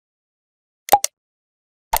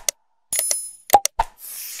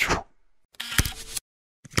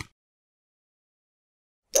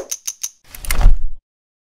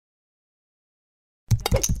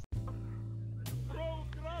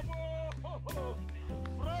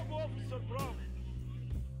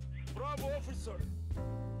Bravo officer.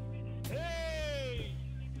 Hey!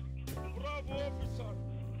 Bravo officer.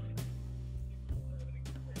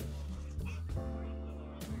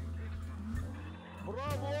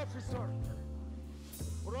 Bravo officer.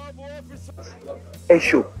 Bravo officer.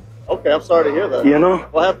 Issue. Okay, I'm sorry to hear that. You know,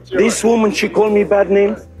 what happened to you? This woman, she called me bad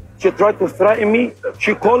names. She tried to threaten me.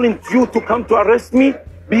 She calling you to come to arrest me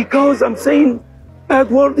because I'm saying bad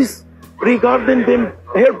words regarding them,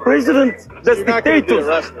 her president, the You're not going to be dictators.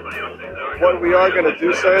 arrested. What we are going to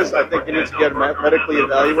do, sir, is I think you need to get medically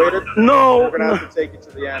evaluated. No. We're going to have to take you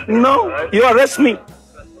to the ambulance. No, right? you arrest me.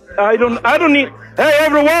 I don't need. Hey,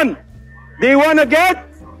 everyone, do you want to get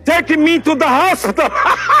taking me to the hospital?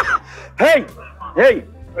 hey,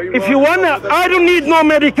 if you wanna, I don't need no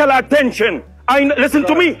medical attention. Listen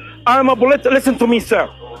to me. I'm a bullet. Listen to me, sir.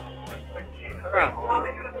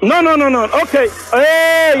 No. Okay.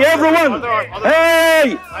 Hey, everyone.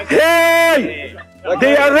 Hey.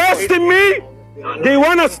 They arrested me. They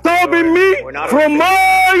wanna stop me from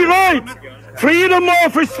my right, freedom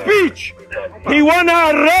of speech. He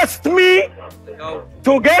wanna arrest me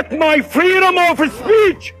to get my freedom of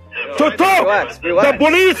speech to talk. Relax. The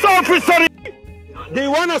police officer, they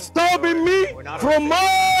wanna stop me from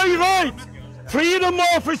my right, freedom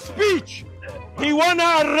of speech. He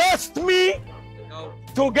wanna arrest me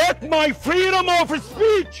to get my freedom of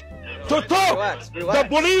speech to talk. Relax. The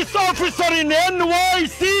police officer in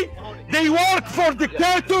NYC, they work for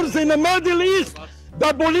dictators in the Middle East.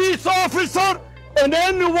 The police officer in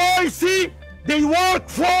NYC, they work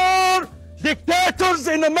for dictators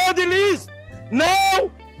in the Middle East.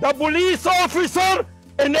 Now, the police officer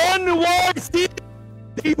in NYC,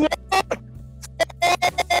 they work for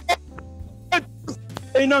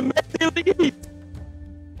in the Middle East.